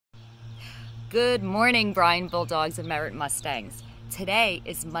Good morning, Bryan Bulldogs and Merritt Mustangs. Today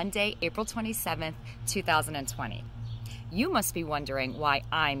is Monday, April 27th, 2020. You must be wondering why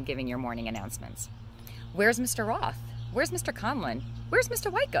I'm giving your morning announcements. Where's Mr. Roth? Where's Mr. Conlon? Where's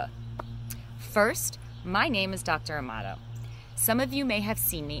Mr. Wyka? First, my name is Dr. Amato. Some of you may have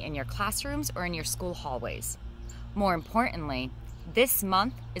seen me in your classrooms or in your school hallways. More importantly, this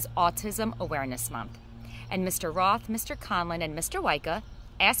month is Autism Awareness Month, and Mr. Roth, Mr. Conlon, and Mr. Wyka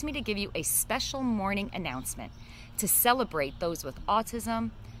asked me to give you a special morning announcement to celebrate those with autism,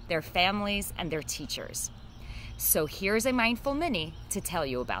 their families, and their teachers. So here's a Mindful Mini to tell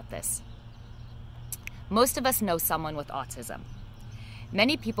you about this. Most of us know someone with autism.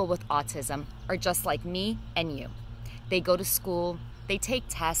 Many people with autism are just like me and you. They go to school, they take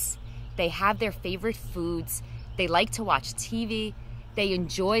tests, they have their favorite foods, they like to watch TV, they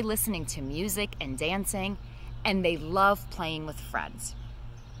enjoy listening to music and dancing, and they love playing with friends.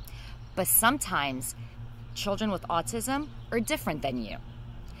 But sometimes children with autism are different than you.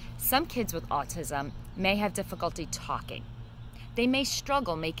 Some kids with autism may have difficulty talking. They may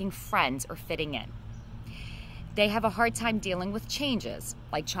struggle making friends or fitting in. They have a hard time dealing with changes,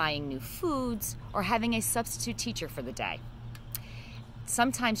 like trying new foods or having a substitute teacher for the day.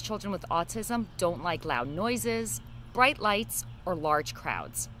 Sometimes children with autism don't like loud noises, bright lights, or large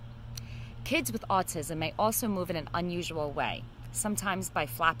crowds. Kids with autism may also move in an unusual way, sometimes by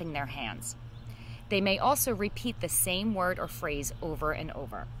flapping their hands. They may also repeat the same word or phrase over and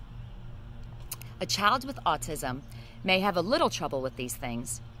over. A child with autism may have a little trouble with these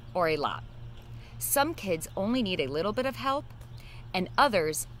things, or a lot. Some kids only need a little bit of help, and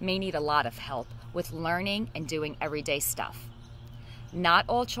others may need a lot of help with learning and doing everyday stuff. Not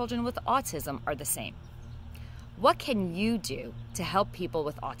all children with autism are the same. What can you do to help people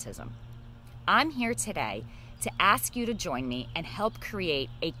with autism? I'm here today to ask you to join me and help create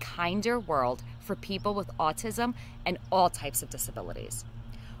a kinder world for people with autism and all types of disabilities.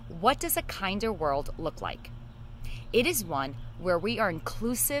 What does a kinder world look like? It is one where we are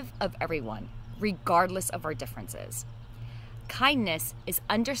inclusive of everyone, regardless of our differences. Kindness is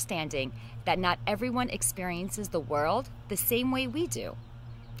understanding that not everyone experiences the world the same way we do.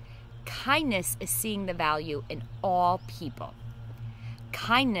 Kindness is seeing the value in all people.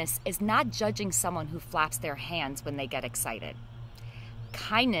 Kindness is not judging someone who flaps their hands when they get excited.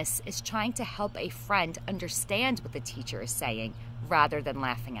 Kindness is trying to help a friend understand what the teacher is saying rather than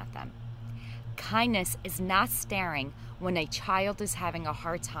laughing at them. Kindness is not staring when a child is having a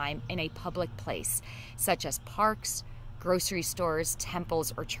hard time in a public place, such as parks, grocery stores,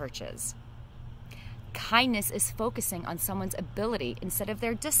 temples, or churches. Kindness is focusing on someone's ability instead of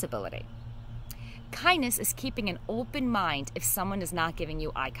their disability. Kindness is keeping an open mind if someone is not giving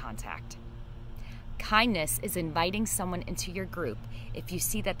you eye contact. Kindness is inviting someone into your group if you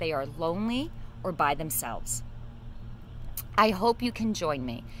see that they are lonely or by themselves. I hope you can join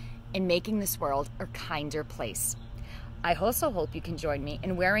me in making this world a kinder place. I also hope you can join me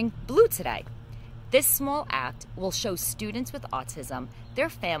in wearing blue today. This small act will show students with autism, their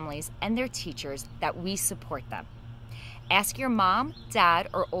families, and their teachers that we support them. Ask your mom, dad,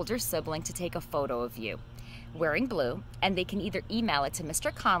 or older sibling to take a photo of you wearing blue, and they can either email it to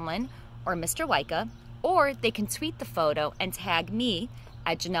Mr. Conlon or Mr. Wyka, or they can tweet the photo and tag me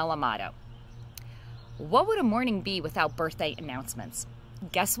at Janelle Amato. What would a morning be without birthday announcements?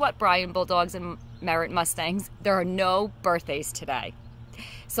 Guess what, Bryan Bulldogs and Merritt Mustangs? There are no birthdays today.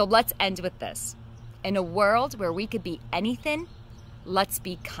 So let's end with this. In a world where we could be anything, let's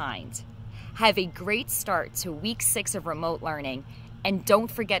be kind. Have a great start to week 6 of remote learning, and don't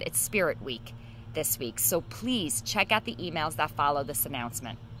forget it's Spirit Week this week, so please check out the emails that follow this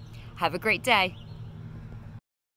announcement. Have a great day.